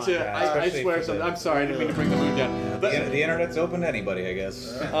didn't mean to. I swear something. I'm sorry, I didn't mean to bring the mood down. The internet's open to anybody, I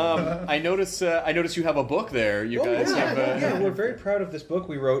guess. I notice you have a book there. You guys have. Yeah, we're very proud of this book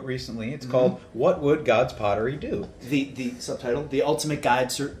we wrote recently. It's called "What Would God's Pottery Do?" The subtitle: The Ultimate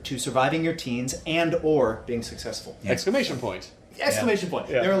Guide to Surviving Your Teens and/or Being Successful! Exclamation point. Exclamation point.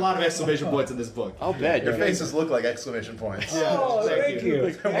 Yeah. There are a lot of exclamation points in this book. I'll bet. Your faces look like exclamation points. Yeah. Oh, thank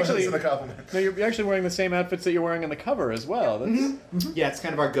you. Actually, a compliment. No, you're actually wearing the same outfits that you're wearing on the cover as well. That's... Yeah, it's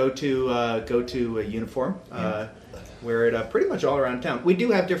kind of our go-to uniform. Wear it pretty much all around town. We do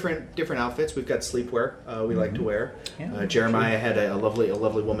have different outfits. We've got sleepwear we like to wear. Yeah, Jeremiah had a lovely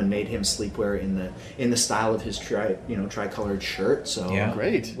woman made him sleepwear in the style of his tricolored shirt. So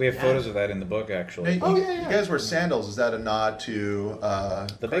great. We have photos of that in the book, actually. Now, you guys wear sandals. Is that a nod to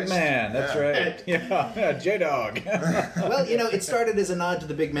the big man? That's right. Yeah, J-Dog. Well, it started as a nod to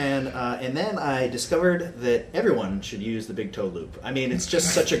the big man, and then I discovered that everyone should use the big toe loop. I mean, it's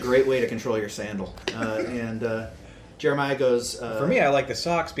just such a great way to control your sandal. Jeremiah goes. For me, I like the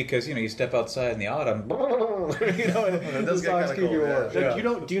socks because you step outside in the autumn. It does get kind of cold.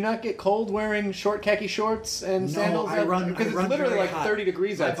 Yeah. Do you not get cold wearing short khaki shorts and sandals? Because it's literally like 30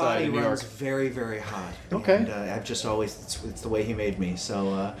 degrees outside in New York. My body runs very, very hot. Okay. And I've just always it's the way he made me.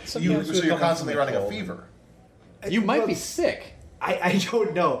 So you're constantly running a fever. You might be sick. I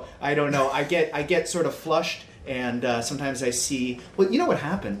don't know. I get sort of flushed. And sometimes I see. Well, you know what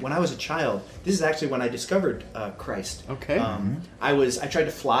happened when I was a child? This is actually when I discovered Christ. Okay. I tried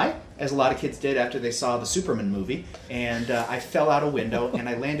to fly, as a lot of kids did after they saw the Superman movie, and I fell out a window and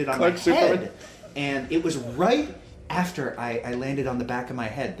I landed on my head. And it was right after I landed on the back of my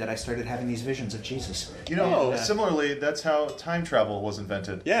head that I started having these visions of Jesus. Similarly, that's how time travel was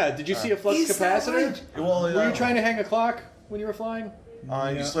invented. Yeah. Did you see a flux capacitor? Right? Well, were you trying to hang a clock when you were flying?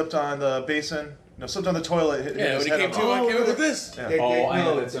 You slipped on the basin. No, slipped on the toilet. When he came to, I came up with this. I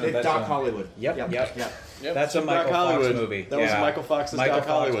know that's Doc Hollywood. Yep. That's a Michael Fox Hollywood movie. That was Michael Fox's Doc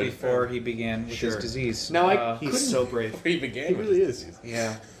Hollywood before he began with his disease. Now he's so brave. He began. He really is.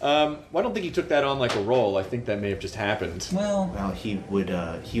 Yeah. I don't think he took that on like a role. I think that may have just happened. Well, he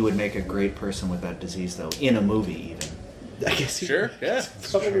would make a great person with that disease, though, in a movie even. I guess sure. Yeah.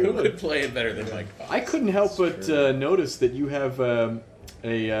 Who would play it better than Mike Fox? I couldn't help but notice that you have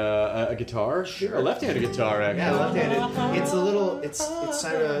a guitar, a left-handed guitar, actually. Yeah, left-handed.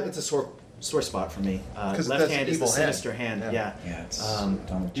 It's a sore spot for me. Left hand is the sinister hand. Yeah.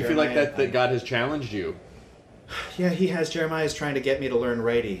 Do you feel like that God has challenged you? Yeah, he has. Jeremiah's trying to get me to learn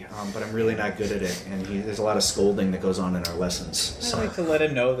righty, but I'm really not good at it, and there's a lot of scolding that goes on in our lessons. So. I like to let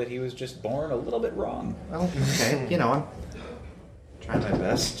him know that he was just born a little bit wrong. Well, okay, I'm trying my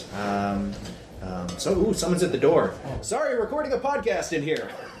best. Someone's at the door. Sorry, recording a podcast in here.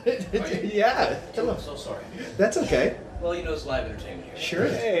 Yeah. I'm so sorry. That's okay. Well, it's live entertainment here. Sure.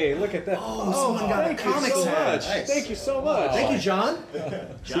 Hey, look at that. Someone got a comics hat. Thank you so much. Thank you, John.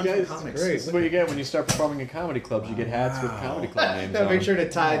 John from Comics. This is what you get when you start performing in comedy clubs. You get hats with comedy club names on. Make sure to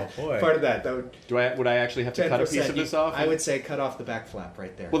tie part of that. Would I actually have to cut a piece of this off? I would say cut off the back flap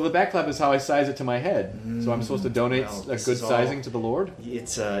right there. Well, the back flap is how I size it to my head. So I'm supposed to donate a good sizing to the Lord?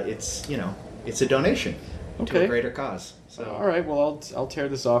 It's a donation to a greater cause. So. All right. Well, I'll tear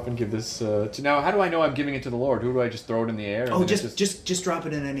this off and give this to. Now, how do I know I'm giving it to the Lord? Who do I just throw it in the air? Oh, just drop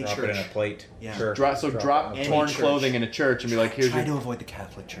it in any church. Drop it in a plate. Yeah. Sure. Drop torn clothing in a church and be like, here's. Try to avoid the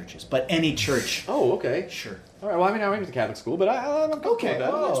Catholic churches, but any church. Oh, okay. Sure. All right. Well, I went to Catholic school, but I'm okay.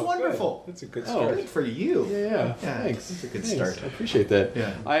 That. Oh, that's wonderful. That's a good start. Good for you. Yeah. Thanks. That's a good start. I appreciate that.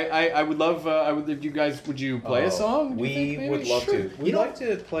 Yeah. I would love. If you guys, would you play a song? We would love to. We'd like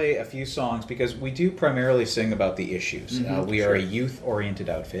to play a few songs because we do primarily sing about the issues. We are a youth-oriented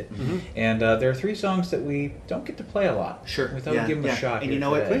outfit, and there are 3 songs that we don't get to play a lot. Sure. We thought we'd give them a shot. And you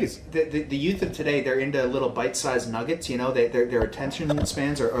know what? Please. The youth of today, they're into little bite-sized nuggets. Their attention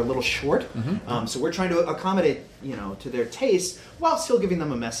spans are a little short. So we're trying to accommodate, to their taste while still giving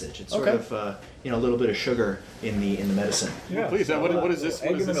them a message. It's sort of a little bit of sugar in the medicine. Yeah. Please. What is this?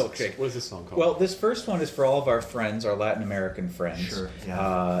 Egg in the milkshake. What is this song called? Well, this first one is for all of our friends, our Latin American friends. Sure.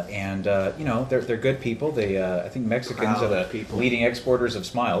 Yeah. And they're good people. They I think Mexicans are the leading exporters of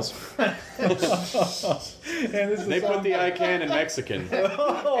smiles. They put the ICANN in Mexican.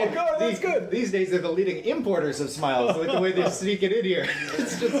 God, that's good. These days they're the leading importers of smiles. Like the way they sneak it in here.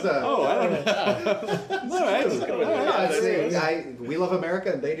 It's just. I don't know. We love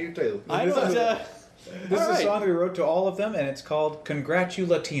America and they do too. This is a song we wrote to all of them, and it's called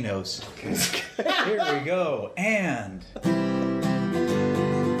Congratulatinos. Here we go. And...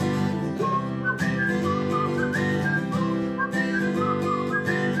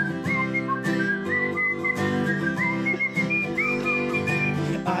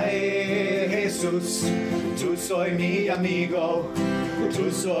 Jesus, tu soy mi amigo. Tu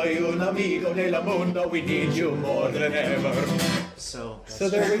soy un amigo del mundo. We need you more than ever. So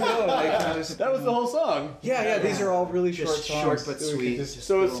there we go. That was the whole song. Yeah. These are all really short Just songs. short but sweet.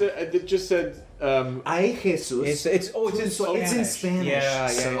 So it just said. Ay Jesus. It's in Spanish. It's in Spanish.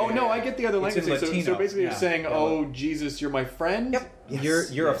 Yeah. Oh no, I get the other It's in language. So basically, you're saying, Yeah. "Oh Jesus, you're my friend." Yep.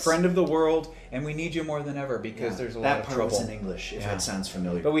 You're a friend of the world, and we need you more than ever because there's a lot of trouble. That part was in English, if that sounds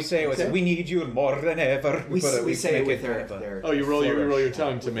familiar. But we say we need you more than ever. We say it with their their. Oh, you roll your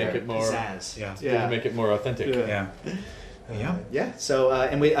tongue to make it more pizzazz. To make it more authentic. Yeah. So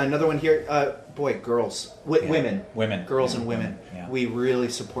and we another one here. Girls, women, girls and women. Yeah. We really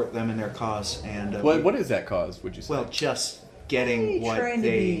support them in their cause. And what is that cause? Would you say? Well, just getting what trying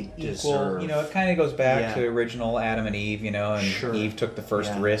they to be deserve. equal. It kind of goes back to original Adam and Eve, and Eve took the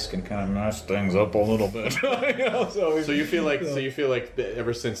first risk and kind of messed things up a little bit. So you feel like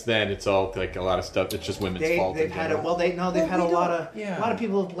ever since then it's all like a lot of stuff. It's just women's fault. They've had a lot of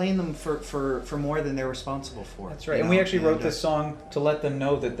people blame them for more than they're responsible for. That's right. And we actually wrote this song to let them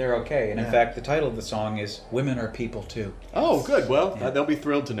know that they're okay. And in fact, the title of the song is "Women Are People Too." Oh, good. Well, they'll be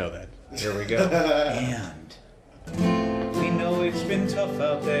thrilled to know that. Here we go. And we know it's been tough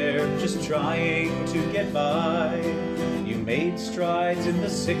out there, just trying to get by. You made strides in the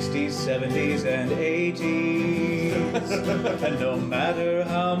 60s, 70s, and 80s. And no matter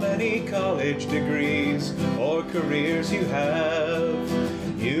how many college degrees or careers you have,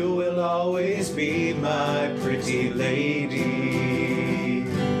 you will always be my pretty lady.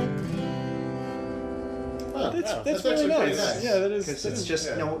 That's really nice. Yeah, that is. Because it's just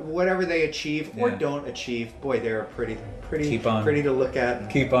whatever they achieve or don't achieve, boy, they're pretty to look at.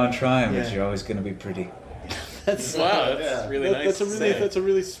 Keep on trying, because you're always going to be pretty. That's really nice. That's a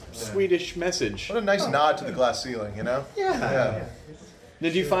really Swedish message. What a nice nod to the glass ceiling, you know? Yeah.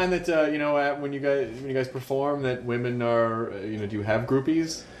 Did you find that when you guys perform that women are do you have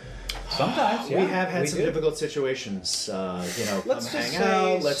groupies? Sometimes, we have had some difficult situations. Let's come just hang out.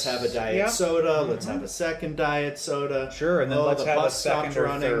 say Let's have a diet soda. Let's have a second diet soda. Sure, and then let's have a bus second stopped or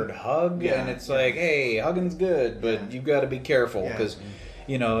running. third hug, and it's like, hey, hugging's good, but you've got to be careful because.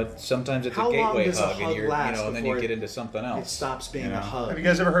 Sometimes it's How a gateway long does a hug, and hug you're, last and then before you get into something else. It stops being a hug. Have you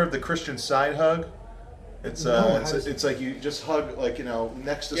guys ever heard of the Christian side hug? It's it's like you just hug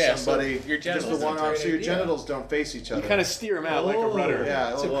next to somebody. So your genitals just the one arm, so your idea. genitals don't face each other. You kind of steer them out like a rudder.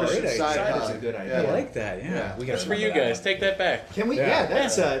 Yeah, It's a Christian great side idea. hug. That's a good idea. I like that. Yeah, we got That's for you guys. Take that back. Can we? Yeah,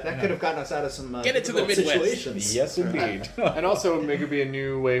 that could have gotten us out of some Get it to the difficult Midwest. situations. Yes, indeed. And also maybe be a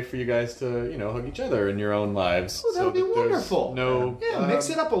new way for you guys to hug each other in your own lives. Oh, that would be there's wonderful. No,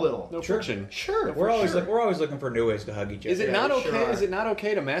 mix it up a little. no friction. Sure, We're always looking for new ways to hug each other. Is it not okay? sure are. Is it not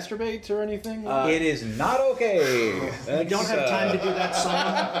okay to masturbate or anything? It is not okay. We don't have time to do that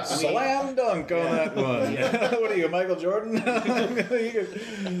song. Slam dunk on that one. What are you, Michael Jordan?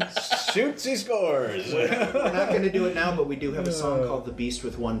 Shoots, he scores. We're not going to do it now, but we do have a song called "The Beast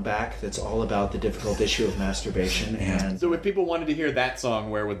with One Back" that's all about the difficult issue of masturbation. And so if people wanted to hear that song,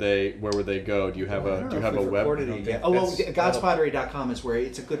 where would they go? Do you have a web? Godspottery.com is where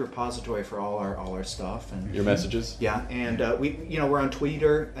it's a good repository for all our stuff and Your messages? Yeah, and we're on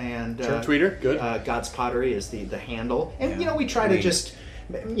Twitter and Twitter, good. God's Pottery is the handle, and we try to just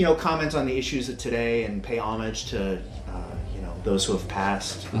comment on the issues of today and pay homage to those who have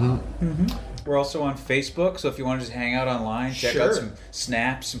passed. We're also on Facebook, so if you want to just hang out online, check out some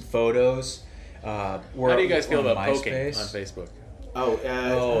snaps, some photos. How do you guys feel about poking MySpace. on Facebook?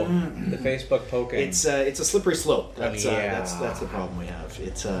 The Facebook poking. It's a slippery slope. That's the problem we have.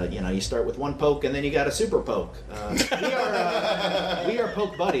 It's you start with one poke and then you got a super poke. We are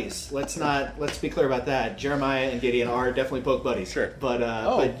poke buddies. Let's be clear about that. Jeremiah and Gideon are definitely poke buddies. Sure. But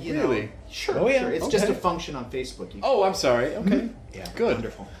really? Sure. Oh, yeah. Sure. It's just a function on Facebook. I'm sorry. Okay. Yeah. Good.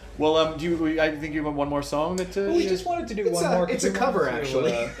 Wonderful. Well, I think you have one more song that. We just wanted to do one more. It's a cover,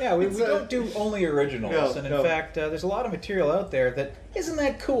 actually. We don't do only originals, and in fact, there's a lot of material out there that isn't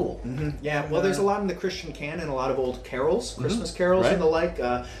that cool. Yeah, well, there's a lot in the Christian canon, a lot of old carols, Christmas carols and the like,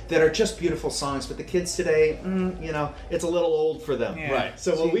 that are just beautiful songs. But the kids today, it's a little old for them. Yeah. Right.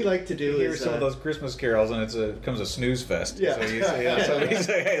 So what we like to do hear is some of those Christmas carols, and it becomes a snooze fest. Yeah. So you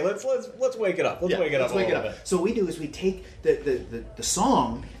say, hey, let's wake it up. Let's wake it up. So what we do is we take the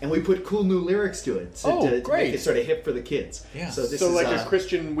song and we put cool new lyrics to it to make it sort of hip for the kids. Yeah. So this so is like a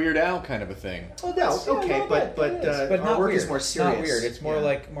Christian Weird Al kind of a thing. Oh no, okay, but not our work weird. is more serious. Not weird. It's more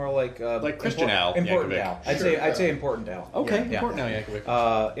like Christian Al Important Yankovic. Al. I'd say Important Al. Okay, Yeah. Important Al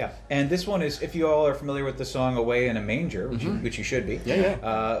Yankovic. Yeah, and this one is, if you all are familiar with the song "Away in a Manger," which you should be.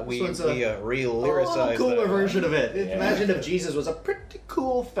 Yeah. We This one's a re-lyricized cooler that. version of it. Imagine if Jesus was a pretty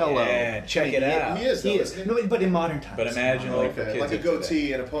cool fellow. Yeah, check it out. He is. He is. No, but in modern times. But imagine like for kids like a of goatee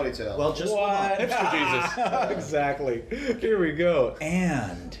today. and a ponytail. Well, just What? Hipster Jesus. Exactly. Here we go.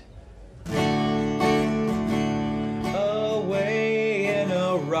 And away in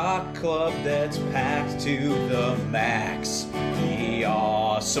a rock club that's packed to the max, the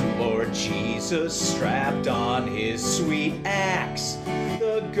awesome Lord Jesus strapped on his sweet axe.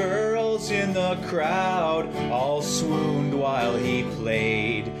 The girls in the crowd all swooned while he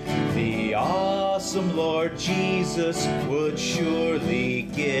played. The awesome Lord Jesus would surely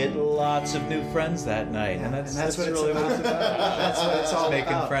get lots of new friends that night. Yeah, and that's what really it's what it's about. That's what it's all Making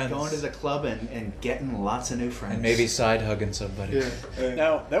about. friends. Going to the club and getting lots of new friends. And maybe side hugging somebody.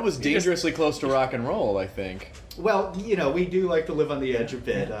 Now, that was dangerously close to rock and roll, I think. Well, we do like to live on the edge a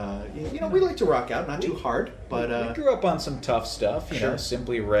bit. We like to rock out, not too hard, but we grew up on some tough stuff, you know,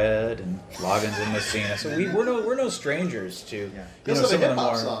 Simply Red and Loggins and Messina. So we're no strangers to This is some a of the hip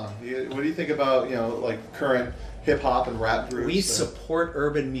hop more. song. What do you think about like current hip hop and rap groups? we support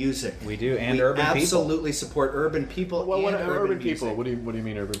urban music. We do, and we urban people. absolutely support urban people. Well, what and are urban people? music. What do you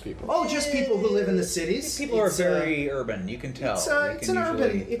mean urban people? Oh, just people who live in the cities. People are very urban. You can tell. It's You an can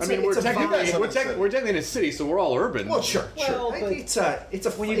urban. usually- It's I mean, a, we're it's a technically vibe. we're technically in a city, so we're all urban. Well, sure. Well, but it's a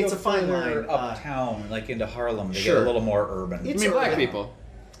when you it's go a fine further line. uptown, like into Harlem, they Sure. get a little more urban. It's I mean, black urban. people.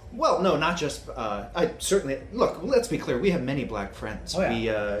 Well, no, not just. I certainly look. Let's be clear. We have many black friends. Oh,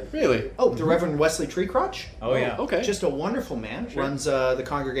 yeah. Really? Oh, the Reverend Wesley Treecrotch. Oh, yeah. Okay. Just a wonderful man. Sure. Runs the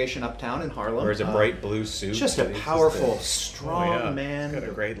congregation uptown in Harlem. Wears a bright blue suit. Just a He's powerful, a- strong Oh, yeah. man. He's got a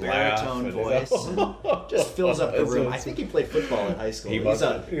with great laugh baritone and voice. he's- and just fills up the That's room. awesome. I think he played football in high school. He he's must a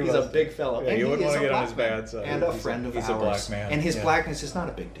have. He he's must a have. big fellow. Yeah, and you he wouldn't is wanna a get on black his man. bad side. And a He's friend of he's ours. a black man. And his Yeah. blackness is not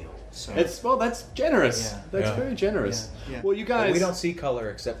a big deal. So That's generous. Yeah. That's Yeah. very generous. Yeah. Yeah. Well, you But guys. we don't see color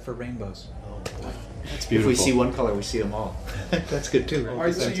except for rainbows. That's if beautiful. we see one color, we see them all. That's good too. All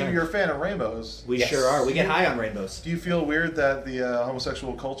right, so you're a fan of rainbows. We Yes. sure are. We get high on rainbows. Do you feel weird that the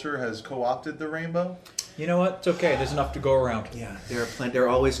homosexual culture has co-opted the rainbow? You know what? It's okay. There's enough to go around. Yeah, there are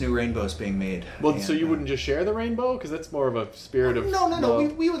always new rainbows being made. Well, And, so you wouldn't just share the rainbow because that's more of a spirit of No.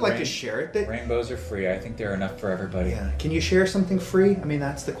 love. We would like to Rain- share it. But, Rainbows are free. I think they're enough for everybody. yeah. Can you share something free? I mean,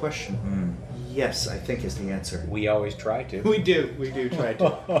 that's the question. Yes, I think is the answer. We always try to. We do try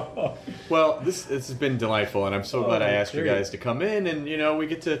to. Well, this has been delightful, and I'm so glad I asked you great. guys to come in, and we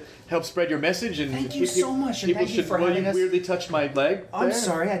get to help spread your message. And Thank you so much, and People thank you should. for Well, having you us. weirdly touched my leg. I'm there.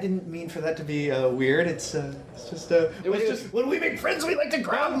 sorry, I didn't mean for that to be weird. It's just It was just when we make friends, we like to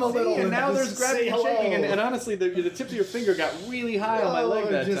grab them a little. and now there's just grabbing say and shaking, hello. and honestly, the tips of your finger got really high on my leg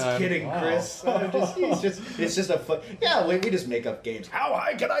that just time. kidding, Wow. Chris. It's just a fun. Yeah, we just make up games. How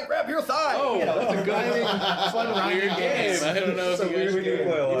high can I grab your thigh? Oh, that's a good fun weird rhyme game. I don't know if It's a you guys weird can game.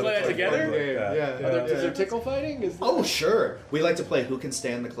 You play that together? Yeah. Is there tickle fighting? Oh, sure. We like to play Who Can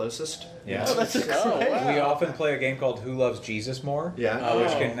Stand the Closest. Yeah. Oh, that's great. We often play a game called Who Loves Jesus More? Yeah. Which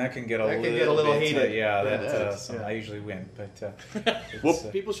Oh. can get a That little can get a little bit, heated. yeah, Yeah, that, yeah. I usually win, but Well,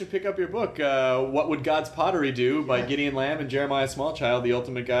 people should pick up your book, What Would God's Pottery Do? By Gideon Lamb and Jeremiah Smallchild, the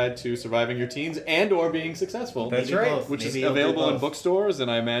ultimate guide to surviving your teens and or being successful. That's Maybe right. both. Which Maybe is you'll do available in both. bookstores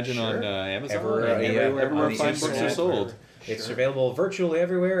and I imagine on Sure. Amazon everywhere, and everywhere on the fine books are internet, sold. It's available virtually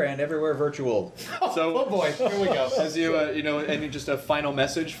everywhere and everywhere virtual. So, Oh boy, here we go. as you any just a final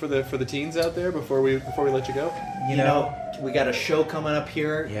message for the teens out there before we let you go? You know, we got a show coming up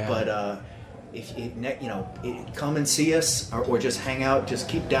here, Yeah. but if come and see us or just hang out, just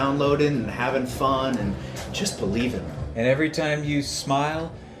keep downloading and having fun and just believe it. And every time you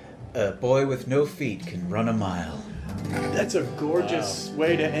smile, a boy with no feet can run a mile. That's a gorgeous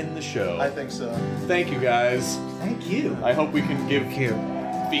way to end the show. I think so. Thank you guys. Thank you. I hope we can give you.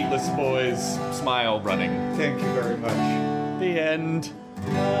 Feetless Boys smile running. Thank you very much. The end.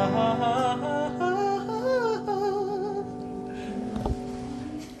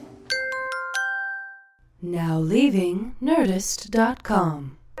 Now leaving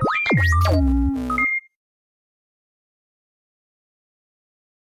Nerdist.com.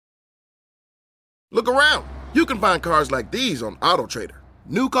 Look around. You can find cars like these on AutoTrader.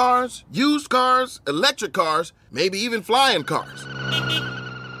 New cars, used cars, electric cars, maybe even flying cars.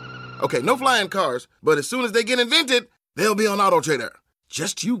 Okay, no flying cars, but as soon as they get invented, they'll be on AutoTrader.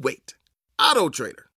 Just you wait. AutoTrader.